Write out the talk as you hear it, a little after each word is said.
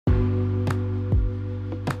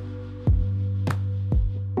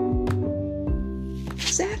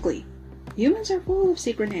Exactly. Humans are full of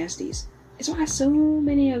secret nasties. It's why so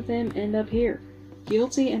many of them end up here.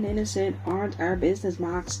 Guilty and innocent aren't our business,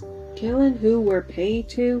 Mox. Killing who we're paid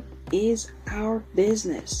to is our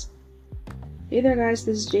business. Hey there guys,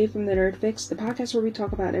 this is Jay from the Nerd Fix, the podcast where we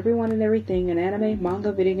talk about everyone and everything in anime,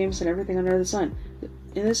 manga, video games, and everything under the sun.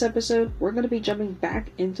 In this episode, we're going to be jumping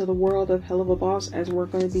back into the world of Hell of a Boss as we're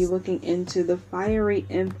going to be looking into the fiery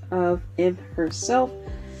imp of Imp herself.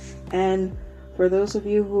 And for those of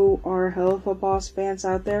you who are Hell of a Boss fans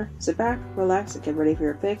out there, sit back, relax, and get ready for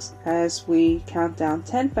your fix as we count down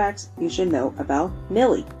 10 facts you should know about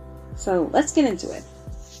Millie. So let's get into it.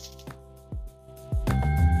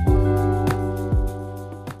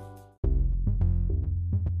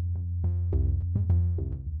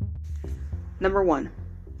 Number 1.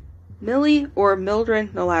 Millie, or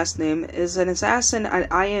Mildred, the last name, is an assassin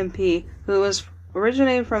at IMP who was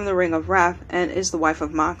originated from the Ring of Wrath and is the wife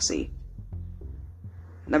of Moxie.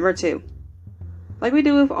 Number 2. Like we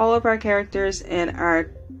do with all of our characters in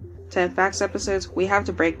our 10 Facts episodes, we have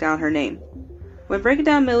to break down her name. When breaking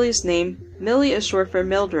down Millie's name, Millie is short for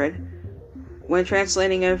Mildred. When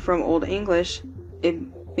translating it from Old English, it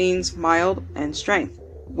means mild and strength,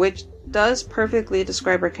 which does perfectly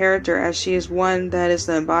describe her character as she is one that is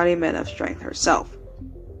the embodiment of strength herself.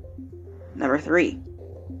 Number 3.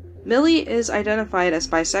 Millie is identified as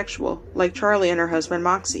bisexual, like Charlie and her husband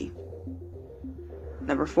Moxie.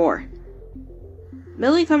 Number 4.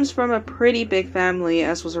 Millie comes from a pretty big family,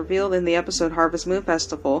 as was revealed in the episode Harvest Moon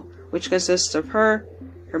Festival, which consists of her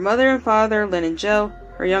mother and father, Lynn and Joe,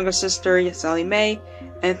 her younger sister, Sally Mae,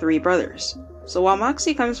 and 3 brothers. So while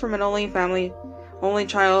Moxie comes from an only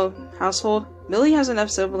child household, Millie has enough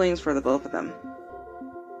siblings for the both of them.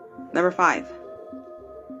 Number 5.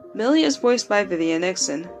 Millie is voiced by Vivian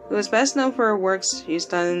Nixon, who is best known for her works she's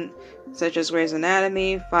done such as Grey's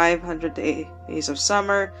Anatomy, 500 Days of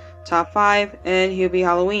Summer, Top 5, and Hubie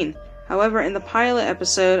Halloween. However, in the pilot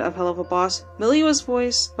episode of Hell of a Boss, Millie was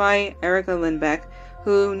voiced by Erica Lindbeck,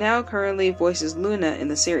 who now currently voices Luna in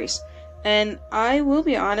the series. And I will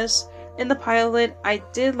be honest, in the pilot, I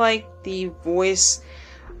did like the voice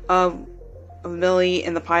of Millie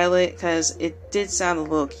in the pilot because it did sound a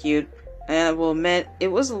little cute. And I will admit, it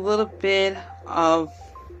was a little bit of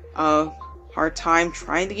a hard time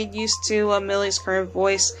trying to get used to Millie's current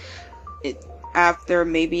voice after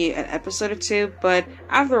maybe an episode or 2. But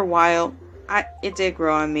after a while, it did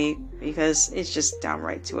grow on me because it's just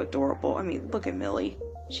downright too adorable. I mean, look at Millie.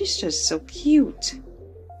 She's just so cute.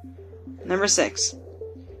 Number 6.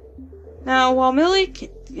 Now, while Millie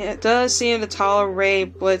does seem to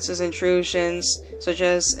tolerate Blitz's intrusions, such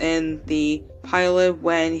as in the pilot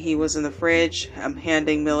when he was in the fridge,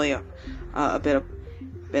 handing Millie a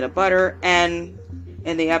bit of butter, and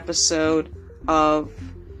in the episode of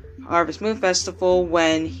Harvest Moon Festival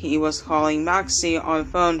when he was calling Moxie on the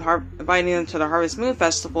phone, inviting them to the Harvest Moon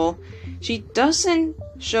Festival, she doesn't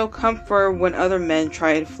show comfort when other men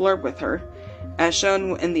try to flirt with her, as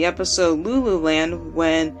shown in the episode Lululand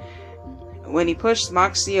when he pushed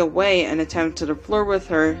Moxie away and attempted to flirt with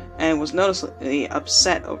her and was noticeably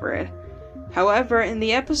upset over it. However, in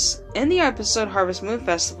the episode Harvest Moon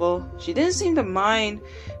Festival, she didn't seem to mind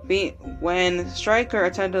when Stryker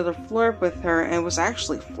attempted to flirt with her and was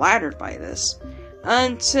actually flattered by this.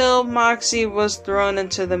 Until Moxie was thrown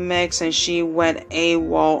into the mix and she went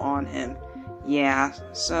AWOL on him. Yeah,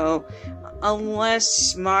 so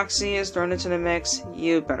unless Moxie is thrown into the mix,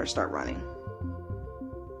 you better start running.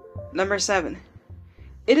 Number 7.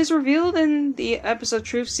 It is revealed in the episode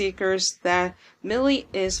Truth Seekers that Millie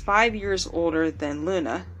is 5 years older than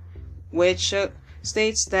Luna, which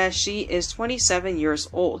states that she is 27 years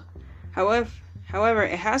old. However,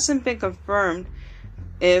 it hasn't been confirmed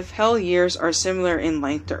if Hell years are similar in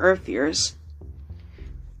length to Earth years.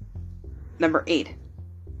 Number 8.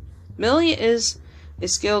 Millie is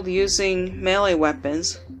skilled using melee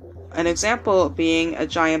weapons, an example being a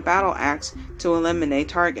giant battle axe to eliminate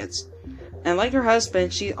targets. And like her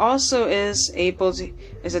husband, she also is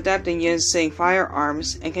adept in using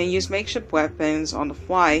firearms and can use makeshift weapons on the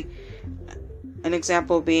fly. An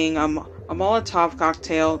example being a Molotov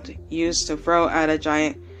cocktail used to throw at a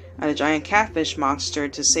giant catfish monster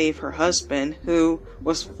to save her husband, who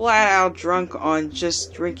was flat out drunk on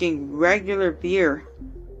just drinking regular beer.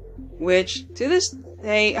 Which, to this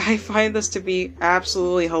day, I find this to be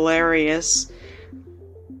absolutely hilarious.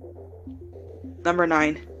 Number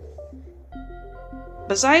 9.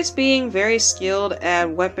 Besides being very skilled at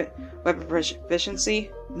weapon proficiency,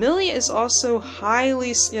 Millie is also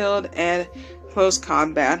highly skilled at close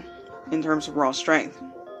combat in terms of raw strength.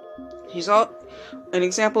 She's an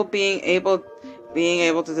example being able being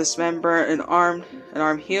able to dismember an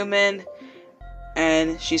armed human,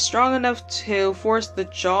 and she's strong enough to force the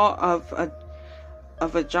jaw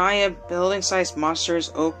of a giant building-sized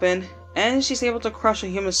monsters open, and she's able to crush a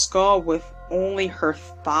human skull with only her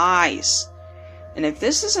thighs. And if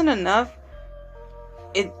this isn't enough,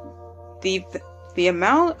 the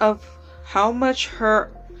amount of how much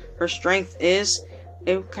her strength is,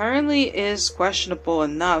 it currently is questionable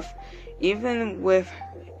enough, even with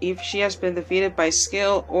if she has been defeated by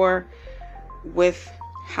skill or with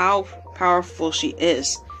how powerful she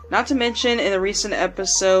is. Not to mention, in a recent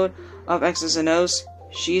episode of X's and O's,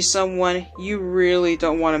 she's someone you really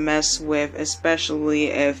don't want to mess with, especially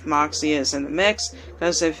if Moxie is in the mix,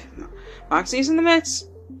 because if Moxie's in the mix,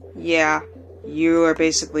 yeah, you are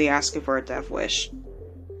basically asking for a death wish.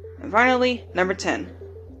 And finally, number 10.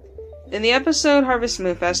 In the episode Harvest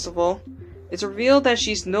Moon Festival, it's revealed that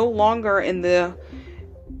she's no longer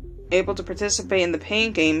able to participate in the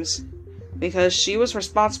pain games because she was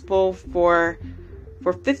responsible for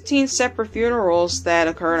 15 separate funerals that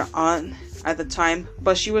occurred at the time,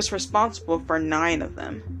 but she was responsible for 9 of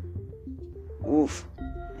them. Oof.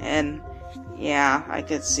 And yeah, I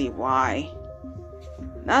could see why.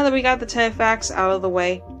 Now that we got the 10 facts out of the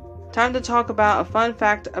way, time to talk about a fun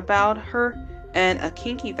fact about her and a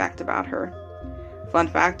kinky fact about her. Fun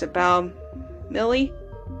fact about Millie.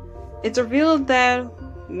 It's revealed that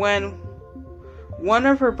when one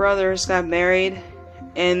of her brothers got married,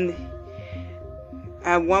 and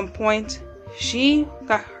at one point she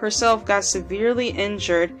herself got severely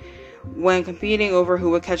injured when competing over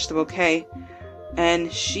who would catch the bouquet, and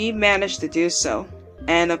she managed to do so.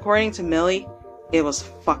 And according to Millie, it was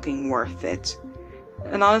fucking worth it.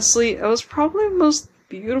 And honestly, it was probably the most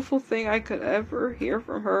beautiful thing I could ever hear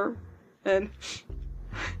from her. And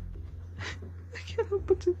I can't help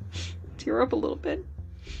but to tear up a little bit.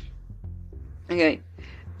 Okay,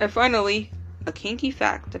 and finally, a kinky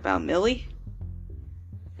fact about Millie.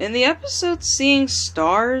 In the episode Seeing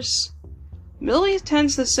Stars, Millie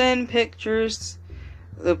tends to send pictures,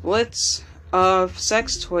 the Blitz, of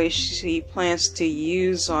sex toys she plans to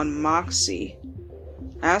use on Moxie,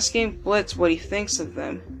 asking Blitz what he thinks of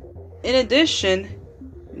them. In addition,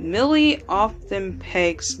 Millie often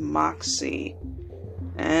pegs Moxie.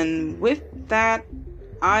 And with that,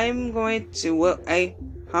 I'm going to...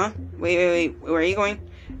 Wait, where are you going?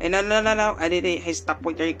 Hey, no, I did it. Hey, stop,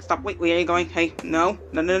 where are you going? Hey, no,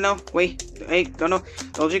 wait, hey, don't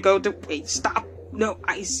you go to... Wait, stop! No,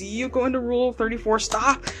 I see you going to Rule 34,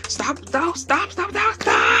 stop! No, stop!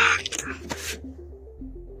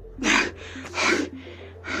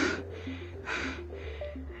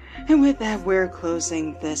 And with that, we're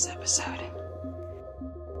closing this episode.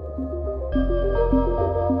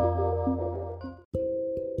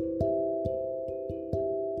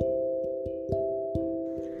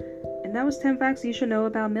 And that was 10 facts you should know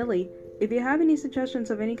about Millie. If you have any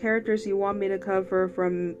suggestions of any characters you want me to cover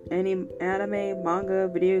from any anime, manga,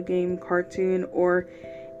 video game, cartoon, or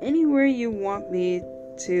anywhere you want me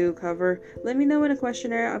to cover, let me know in a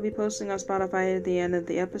questionnaire I'll be posting on Spotify at the end of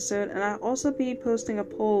the episode, and I'll also be posting a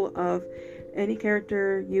poll of any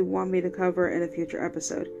character you want me to cover in a future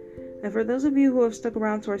episode. And for those of you who have stuck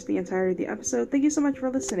around towards the entirety of the episode, thank you so much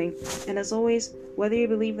for listening. And as always, whether you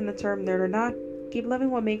believe in the term nerd or not, keep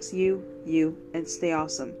loving what makes you, you, and stay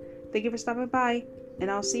awesome. Thank you for stopping by, and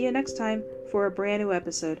I'll see you next time for a brand new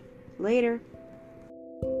episode. Later.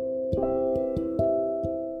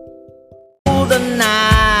 Golden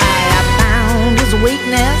eye, I found his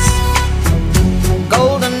weakness.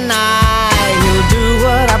 Golden eye, he'll do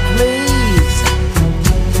what I please.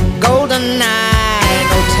 Golden eye,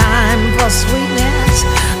 no time for sweetness,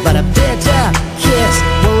 but a bitter kiss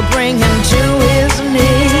will bring him to his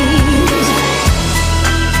knees.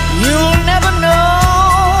 You'll never know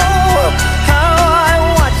how I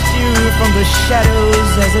watched you from the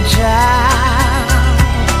shadows as a child.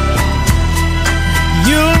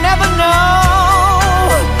 You'll never know